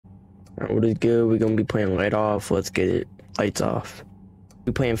Alright, what is good? We're gonna be playing Light Off. Let's get it. Lights off.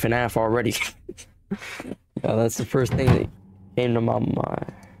 We playing FNAF already. Yeah, that's the first thing that came to my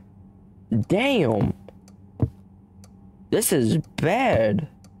mind. Damn. This is bad.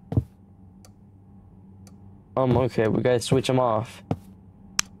 Okay, we gotta switch them off.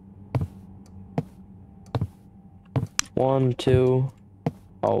 1, 2.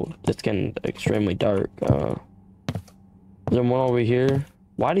 Oh, it's getting extremely dark. Is there one over here?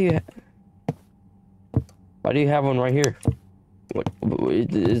 Why do you have one right here? What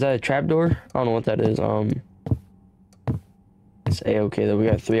is that, a trapdoor? I don't know what that is. It's A-okay though. We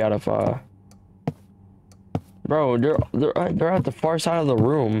got 3 out of 5. Bro, they're at the far side of the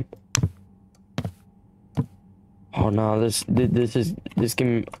room. Oh no, this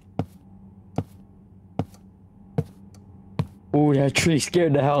can. Ooh, that tree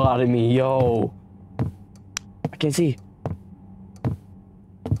scared the hell out of me, yo. I can't see.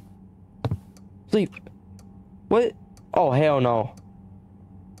 Sleep. What? Oh hell no.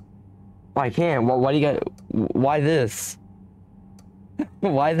 I can't. Why do you got? Why this?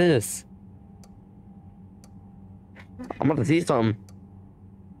 Why this? I'm about to see something.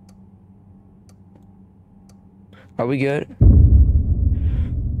 Are we good?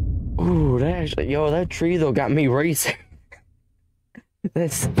 Ooh, that tree though got me racing.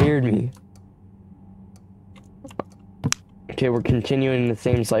 That scared me. Okay, we're continuing the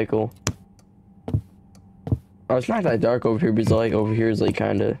same cycle. Oh, it's not that dark over here, because like over here is like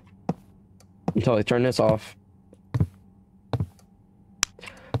kinda, until I turn this off.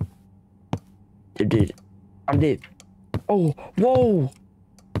 I'm dead. Oh, whoa!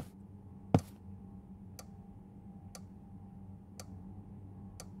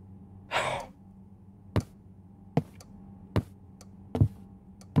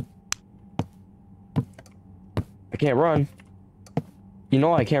 I can't run. You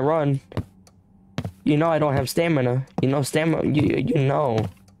know I can't run. You know I don't have stamina. You know stamina. You know.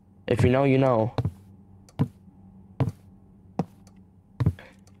 If you know, you know.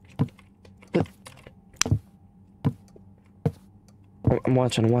 I'm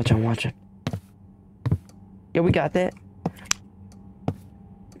watching. Yeah, we got that.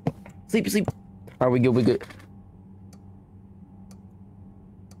 Sleep. Alright, we good.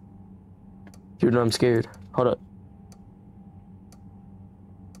 Dude, I'm scared. Hold up.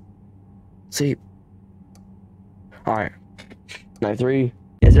 Sleep. Alright. Night 3.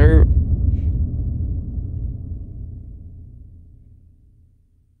 Yes, sir.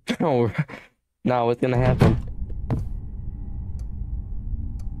 Oh, now what's gonna happen?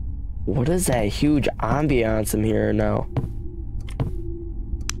 What is that huge ambiance in here now?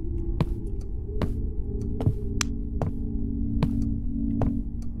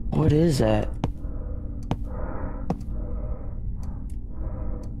 What is that?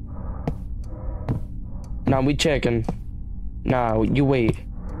 Nah, we checking. Nah, you wait.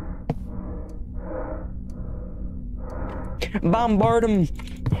 Bombard him!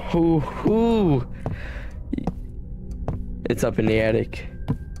 Ooh. It's up in the attic.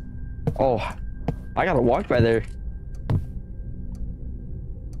 Oh, I gotta walk by there.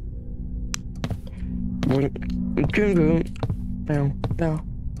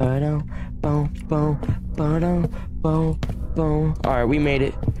 Alright, we made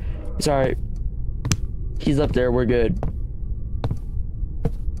it. It's alright. He's up there, we're good.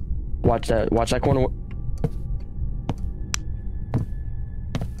 Watch that corner.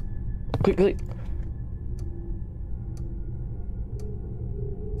 Quick.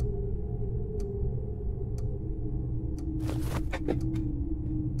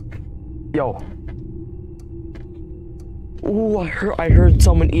 Yo. Ooh, I heard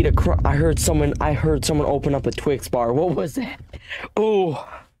someone eat a I heard someone open up a Twix bar. What was that? Ooh,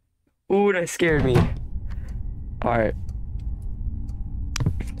 that scared me. All right.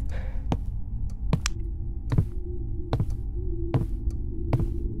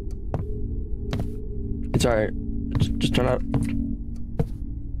 It's all right. Just turn out.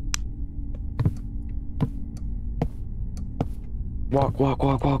 Walk.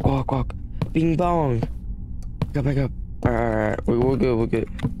 Bing bong. Back up. Alright, we're good.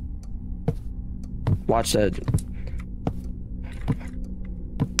 Watch that.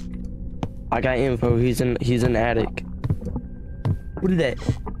 I got info. He's in the attic. What is that?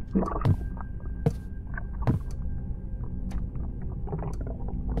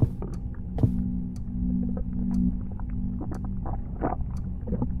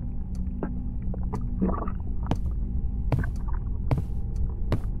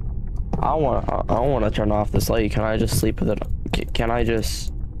 I don't want to turn off this light. Can I just sleep with it? Can I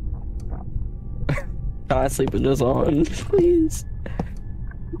just? Can I sleep with this on, please?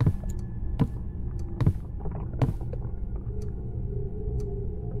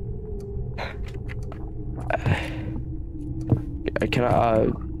 can I,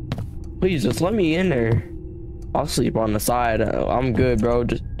 please just let me in there. I'll sleep on the side. I'm good, bro.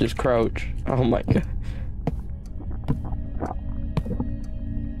 Just crouch. Oh my god.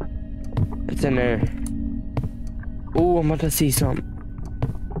 It's in there. Ooh, I'm about to see something.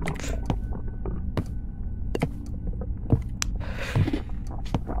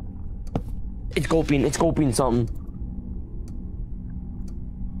 It's scoping something.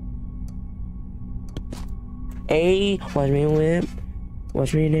 Hey, watch me whip.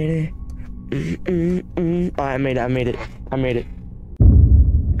 Watch me daddy. Oh, I made it.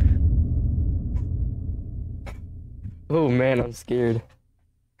 Oh man, I'm scared.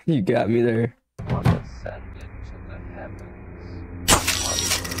 You got me there.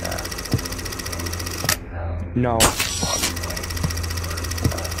 No.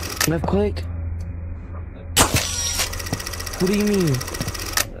 Left click? What do you mean?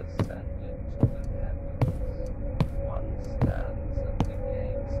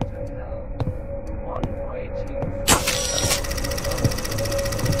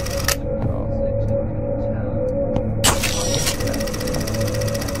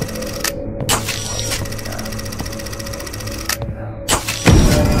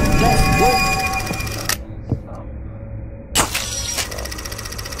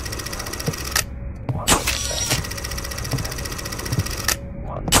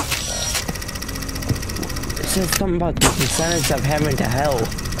 It says something about the descendants of heaven to hell.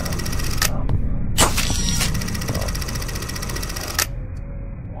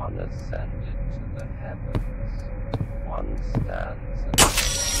 One ascended to the heavens, one stands in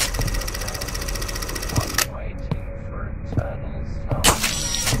one waiting for eternal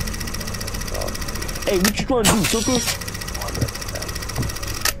salvation. Hey, what you trying to do, sucker?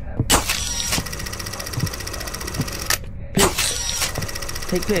 Pics.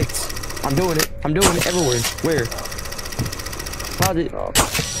 Take pics. I'm doing it everywhere. Where? Pause it.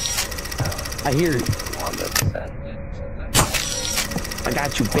 I hear it. I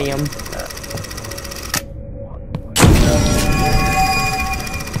got you, fam.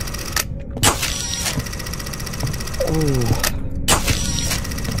 Oh.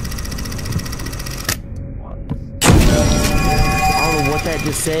 I don't know what that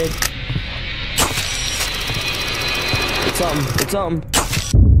just said. It's something.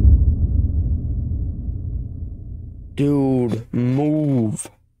 Dude, move.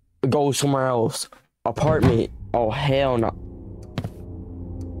 Go somewhere else. Apartment. Oh, hell no.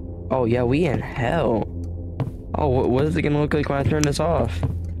 Oh, yeah, we in hell. Oh, what is it gonna look like when I turn this off?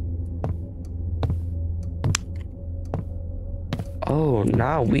 Oh,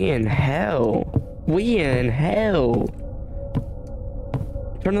 nah, we in hell.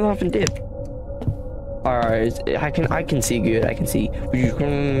 Turn it off and dip. Alright, I can see good. I can see. Alright,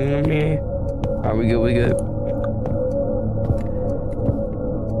 we good.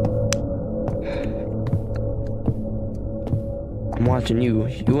 I'm watching you.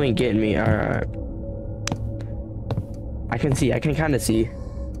 You ain't getting me. Alright. I can kind of see.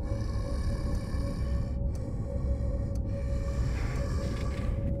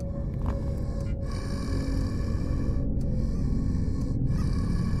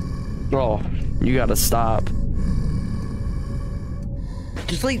 Oh, you gotta stop.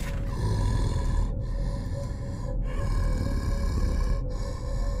 Just leave.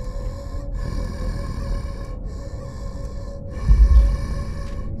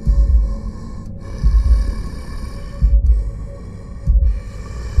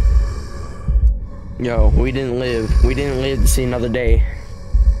 Yo, we didn't live to see another day.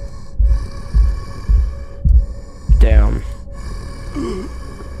 Damn.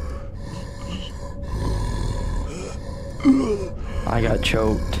 I got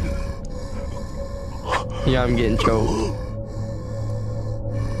choked. Yeah, I'm getting choked.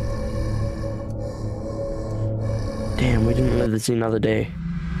 Damn, we didn't live to see another day.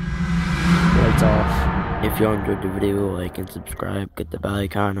 Lights off. If you enjoyed the video, like and subscribe, get the bell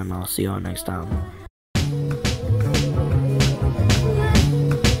icon, and I'll see y'all next time.